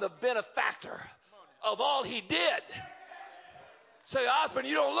 I'm the benefactor of all he did. Say, Osborn,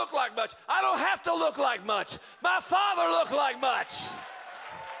 you don't look like much. I don't have to look like much. My father looked like much.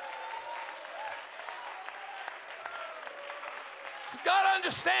 You got to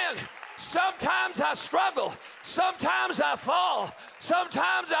understand, sometimes I struggle. Sometimes I fall.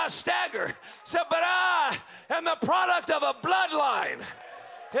 Sometimes I stagger. But I am the product of a bloodline.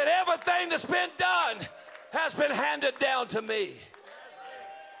 And everything that's been done has been handed down to me.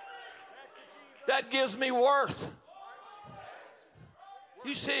 That gives me worth.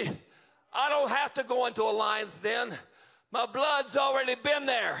 You see, I don't have to go into a lion's den. My blood's already been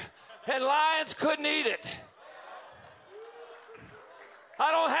there, and lions couldn't eat it.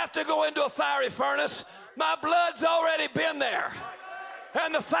 I don't have to go into a fiery furnace. My blood's already been there,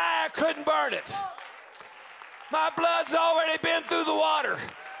 and the fire couldn't burn it. My blood's already been through the water,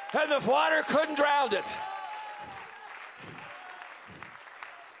 and the water couldn't drown it.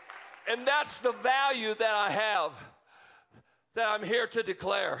 And that's the value that I have, that I'm here to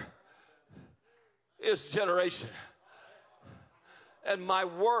declare, is generation. And my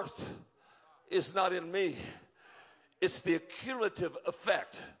worth is not in me. It's the cumulative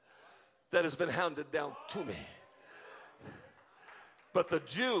effect that has been handed down to me. But the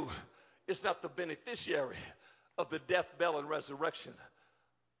Jew is not the beneficiary of the death, burial, and resurrection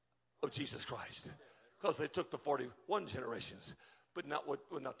of Jesus Christ, because they took the 41 generations, but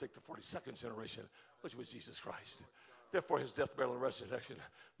would not take the 42nd generation, which was Jesus Christ. Therefore, his death, burial, and resurrection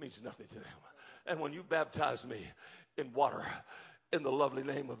means nothing to them. And when you baptize me in water, in the lovely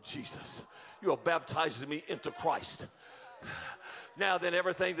name of Jesus, you are baptizing me into Christ. Now then,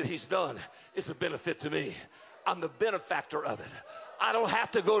 everything that he's done is a benefit to me. I'm the benefactor of it. I don't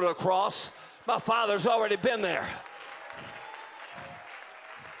have to go to a cross. My Father's already been there.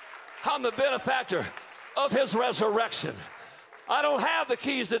 I'm the benefactor of his resurrection. I don't have the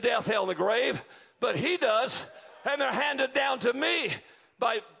keys to death, hell, and the grave, but he does, and they're handed down to me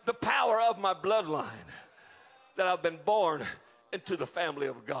by the power of my bloodline, that I've been born into the family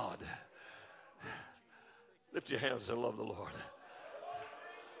of God. Lift your hands and love the Lord.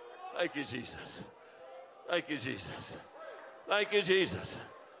 Thank you, Jesus. Thank you, Jesus. Thank you, Jesus.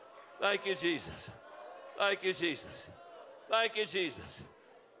 Thank you, Jesus. Thank you, Jesus. Thank you, Jesus.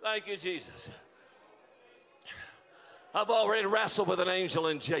 Thank you, Jesus. I've already wrestled with an angel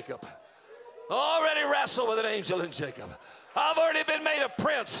in Jacob. Already wrestled with an angel in Jacob. I've already been made a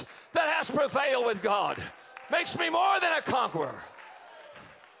prince that has prevailed with God. Makes me more than a conqueror.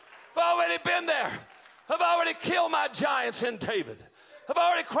 I've already been there. I've already killed my giants in David. I've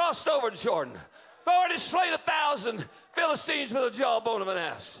already crossed over Jordan. I've already slain 1,000 Philistines with a jawbone of an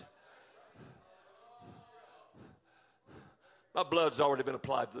ass. My blood's already been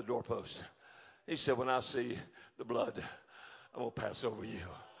applied to the doorpost. He said, when I see the blood, I'm going to pass over you.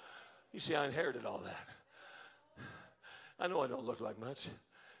 You see, I inherited all that. I know I don't look like much.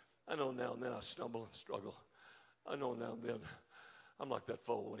 I know now and then I stumble and struggle. I know now and then I'm like that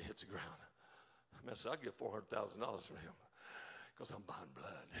foal when he hits the ground. I said, I'd get $400,000 from him because I'm buying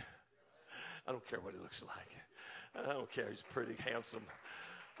blood. I don't care what he looks like. I don't care if he's pretty, handsome.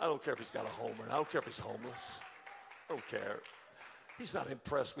 I don't care if he's got a homer. I don't care if he's homeless. I don't care. He's not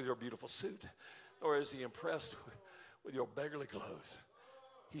impressed with your beautiful suit, nor is he impressed with your beggarly clothes.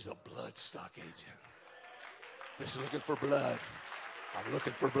 He's a blood stock agent. Just looking for blood. I'm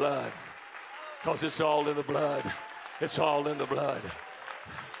looking for blood because it's all in the blood. It's all in the blood.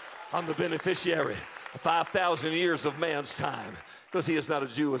 I'm the beneficiary of 5,000 years of man's time, because he is not a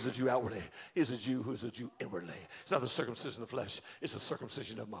Jew who is a Jew outwardly. He is a Jew who is a Jew inwardly. It's not the circumcision of the flesh. It's the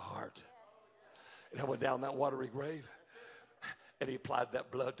circumcision of my heart. And I went down that watery grave, and he applied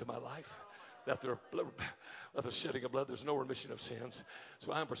that blood to my life. After the shedding of blood, there's no remission of sins.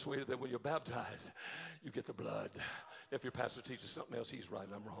 So I'm persuaded that when you're baptized, you get the blood. If your pastor teaches something else, he's right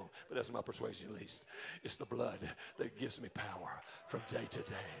and I'm wrong. But that's my persuasion, at least. It's the blood that gives me power from day to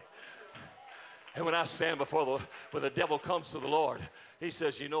day. And when I stand before when the devil comes to the Lord, he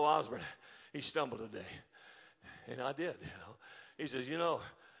says, you know, Osborn, he stumbled today. And I did, you know. He says, you know,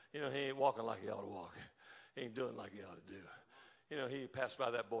 he ain't walking like he ought to walk. He ain't doing like he ought to do. You know, he passed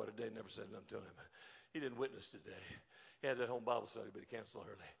by that boy today and never said nothing to him. He didn't witness today. He had that home Bible study, but he canceled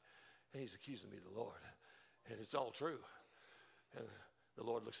early. And he's accusing me of the Lord. And it's all true. And the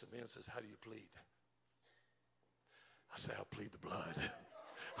Lord looks at me and says, how do you plead? I say, I plead the blood.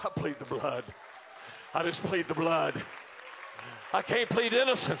 I plead the blood. I just plead the blood. I can't plead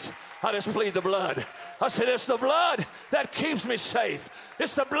innocence. I just plead the blood. I said, it's the blood that keeps me safe.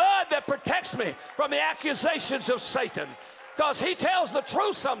 It's the blood that protects me from the accusations of Satan. Because he tells the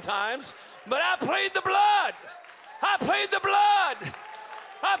truth sometimes, but I plead the blood. I plead the blood.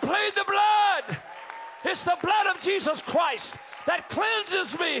 I plead the blood. It's the blood of Jesus Christ that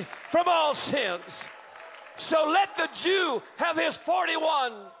cleanses me from all sins. So let the Jew have his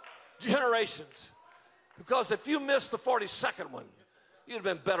 41 generations. Because if you missed the 42nd one, you'd have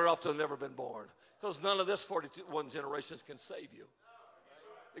been better off to have never been born. Because none of this 41 generations can save you.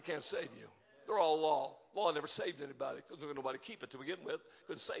 They can't save you. They're all law. Law never saved anybody because nobody keep it to begin with.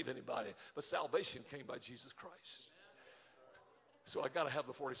 Couldn't save anybody. But salvation came by Jesus Christ. So I got to have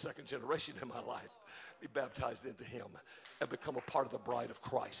the 42nd generation in my life, be baptized into him, and become a part of the bride of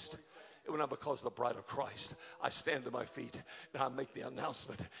Christ. And when I'm because of the bride of Christ, I stand to my feet and I make the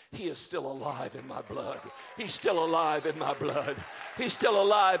announcement, he is still alive in my blood. He's still alive in my blood. He's still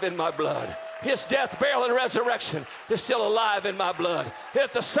alive in my blood. His death, burial, and resurrection is still alive in my blood.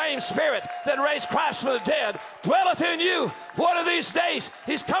 If the same spirit that raised Christ from the dead dwelleth in you, one of these days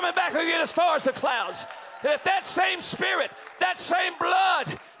he's coming back again as far as the clouds. And if that same spirit, that same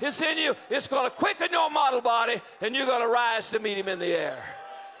blood is in you, it's going to quicken your mortal body and you're going to rise to meet him in the air.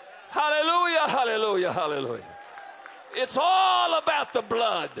 Hallelujah, hallelujah, hallelujah. It's all about the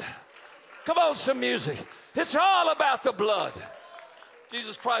blood. Come on, some music. It's all about the blood.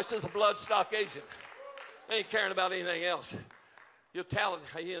 Jesus Christ is a blood stock agent. He ain't caring about anything else. Your talent,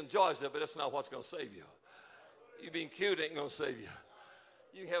 he enjoys it, but that's not what's going to save you. You being cute ain't going to save you.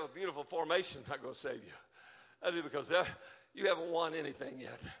 You can have a beautiful formation, not going to save you. That is because you haven't won anything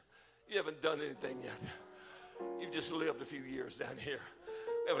yet. You haven't done anything yet. You've just lived a few years down here.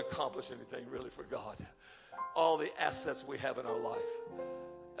 We haven't accomplished anything really for God. All the assets we have in our life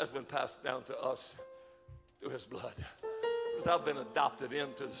has been passed down to us through his blood. Because I've been adopted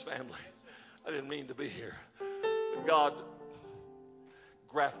into this family. I didn't mean to be here. But God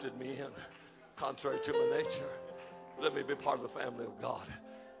grafted me in, contrary to my nature. Let me be part of the family of God.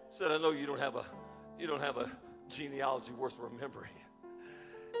 Said, I know you don't have a genealogy worth remembering.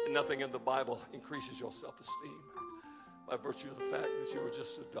 And nothing in the Bible increases your self-esteem by virtue of the fact that you were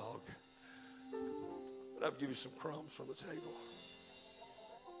just a dog. But I'll give you some crumbs from the table.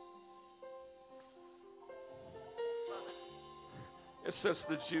 And since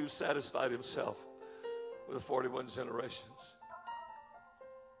the Jew satisfied himself with the 41 generations,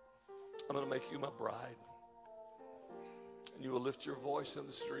 I'm going to make you my bride. And you will lift your voice in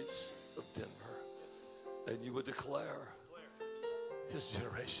the streets of Denver. And you will declare his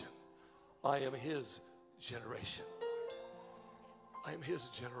generation. I am his generation. I am his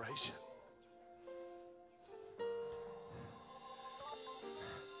generation.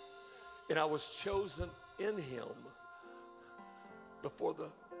 And I was chosen in him before the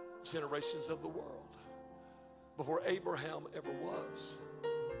generations of the world. Before Abraham ever was,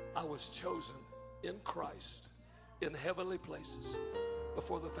 I was chosen in Christ in heavenly places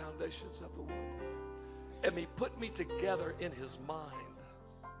before the foundations of the world. And he put me together in his mind,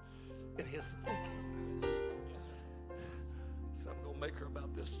 in his thinking. So I'm going to make her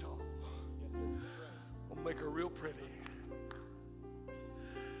about this tall. I'm going to make her real pretty.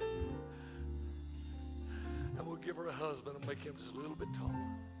 I'm going to give her a husband and make him just a little bit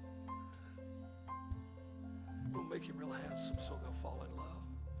taller. We'll make him real handsome so they'll fall in love.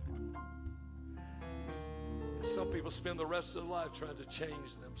 And some people spend the rest of their life trying to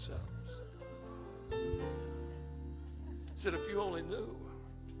change themselves. Said, if you only knew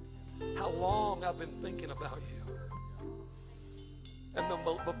how long I've been thinking about you. And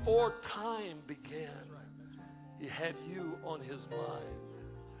before time began, he had you on his mind.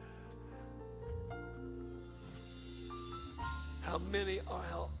 How many are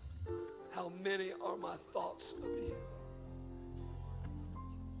my thoughts of you?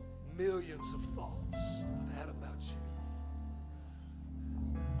 Millions of thoughts I've had about you.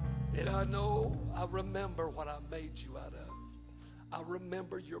 And I remember what I made you out of. I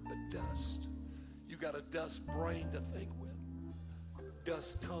remember you're but dust. You got a dust brain to think with,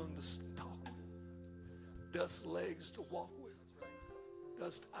 dust tongue to talk with, dust legs to walk with,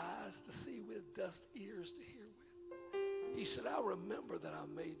 dust eyes to see with, dust ears to hear with. He said, I remember that I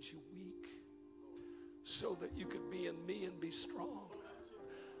made you weak so that you could be in me and be strong.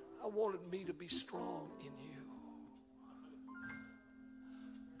 I wanted me to be strong in you.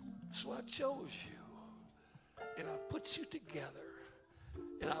 So I chose you and I put you together.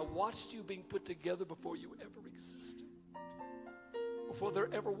 And I watched you being put together before you ever existed. Before there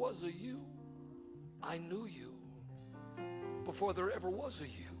ever was a you, I knew you. Before there ever was a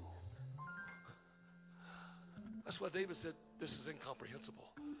you. That's why David said, this is incomprehensible.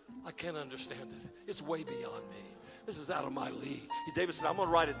 I can't understand it. It's way beyond me. This is out of my league. David said, I'm going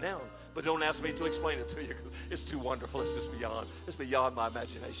to write it down, but don't ask me to explain it to you. It's too wonderful. It's just beyond my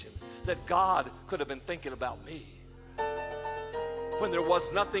imagination. That God could have been thinking about me. When there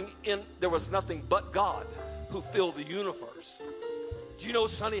was nothing but God who filled the universe. Do you know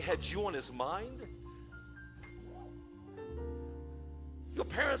Sonny had you on his mind? Your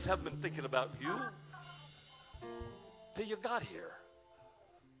parents haven't been thinking about you till you got here.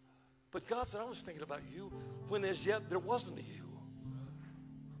 But God said, I was thinking about you when as yet there wasn't a you.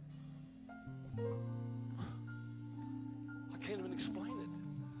 I can't even explain it.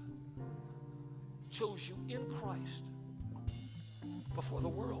 Chose you in Christ before the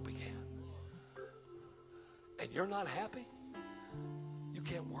world began. And you're not happy? You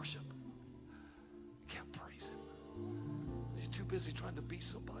can't worship. You can't praise him. You're too busy trying to be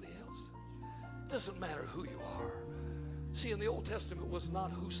somebody else. It doesn't matter who you are. See, in the Old Testament, it was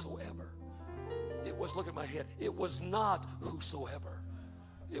not whosoever. It was, look at my head, it was not whosoever.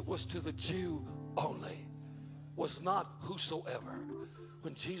 It was to the Jew only. Was not whosoever.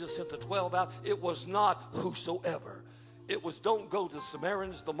 When Jesus sent the 12 out, it was not whosoever. It was don't go to the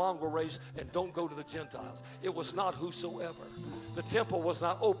Samaritans, the mongrel race, and don't go to the Gentiles. It was not whosoever. The temple was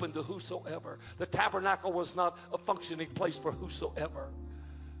not open to whosoever. The tabernacle was not a functioning place for whosoever.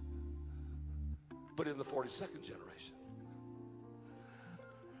 But in the 42nd generation,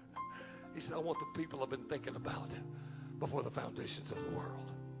 he said, I want the people I've been thinking about before the foundations of the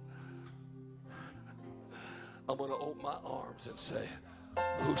world. I'm going to open my arms and say,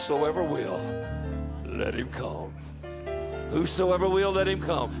 whosoever will, let him come. Whosoever will, let him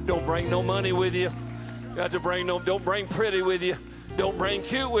come. Don't bring no money with you. Got to bring, don't bring pretty with you. Don't bring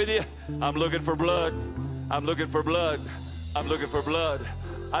cute with you. I'm looking for blood. I'm looking for blood. I'm looking for blood.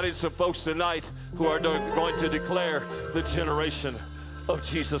 I need some folks tonight who are going to declare the generation of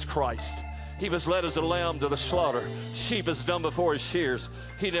Jesus Christ. He was led as a lamb to the slaughter. Sheep is dumb before his shears.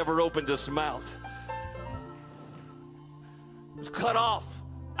 He never opened his mouth. He was cut off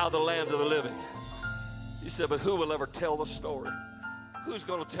out of the land of the living. He said, but who will ever tell the story? Who's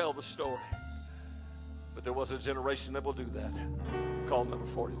going to tell the story? But there was a generation that will do that. Call number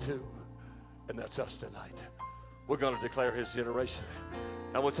 42. And that's us tonight. We're going to declare his generation.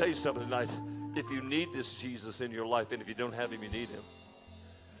 I want to tell you something tonight. If you need this Jesus in your life, and if you don't have him, you need him.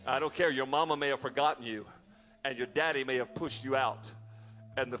 I don't care. Your mama may have forgotten you, and your daddy may have pushed you out,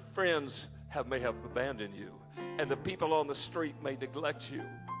 and the friends may have abandoned you, and the people on the street may neglect you,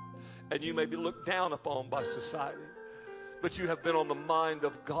 and you may be looked down upon by society. But you have been on the mind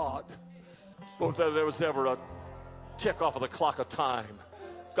of God. But if there was ever a check off of the clock of time,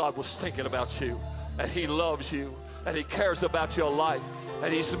 God was thinking about you, and he loves you, and he cares about your life,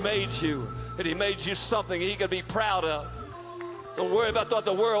 and he's made you, and he made you something he can be proud of. Don't worry about what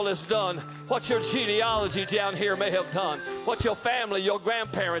the world has done, what your genealogy down here may have done, what your family, your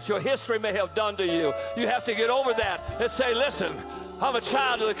grandparents, your history may have done to you. You have to get over that and say, listen, I'm a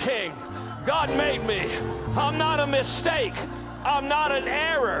child of the King. God made me. I'm not a mistake. I'm not an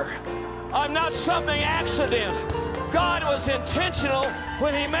error. I'm not something accident. God was intentional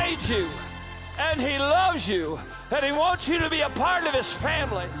when he made you, and he loves you, and he wants you to be a part of his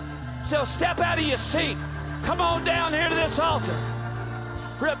family. So step out of your seat. Come on down here to this altar.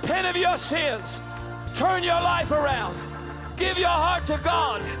 Repent of your sins. Turn your life around. Give your heart to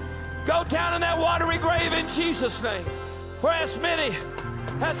God. Go down in that watery grave in Jesus' name. For as many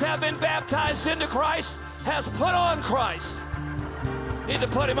as have been baptized into Christ has put on Christ. Need to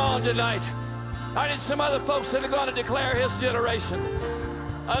put him on tonight. I need some other folks that are going to declare his generation.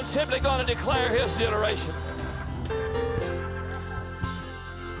 I'm simply going to declare his generation.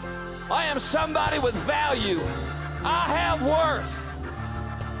 I am somebody with value. I have worth.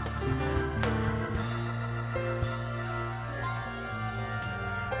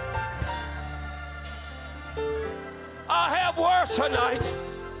 I have worth tonight.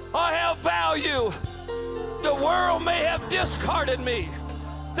 I have value. The world may have discarded me.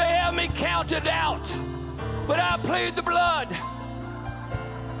 They have me counted out. But I plead the blood.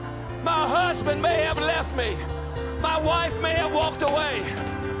 My husband may have left me. My wife may have walked away.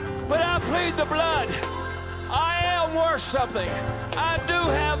 But I plead the blood. I am worth something. I do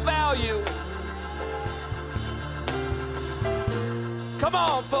have value. Come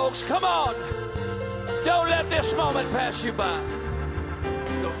on, folks, come on. Don't let this moment pass you by.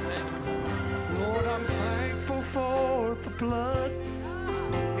 Go sing. Lord, I'm thankful for the blood.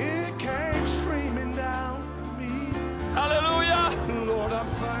 It came streaming down for me. Hallelujah. Lord, I'm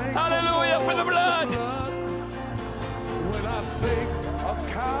thankful Hallelujah for the blood. When I think of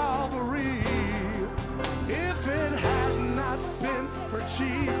Calvary, if it had not been for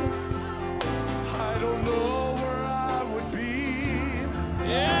Jesus, I don't know where I would be.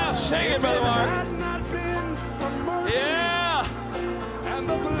 Yeah, sing it, Brother Mark. If it had not been for mercy, Yeah, and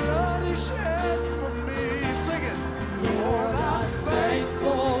the blood he shed for me. Sing it. Lord, I'm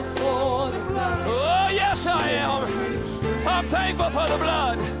thankful for the blood. oh yes I am. I'm thankful for the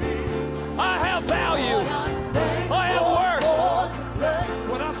blood. I have value. I have worth.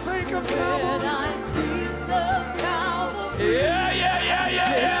 When I think of Calvary,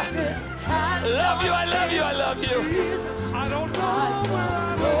 yeah. I love you, I love you, I love you. I don't know where I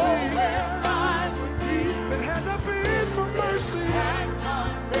would be. If it had not been for mercy,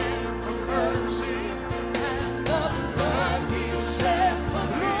 and the blood he shed for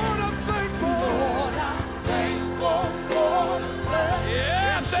me. Lord, I'm thankful. Lord, I'm thankful for the blood.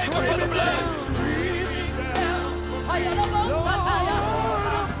 Yeah, I'm thankful for the blood. Streaming down. Lord,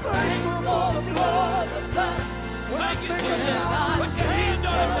 I'm thankful for the blood. For the blood. Thank you, Jesus. Put your hand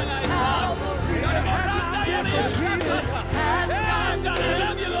on it tonight. If it had not been for Jesus,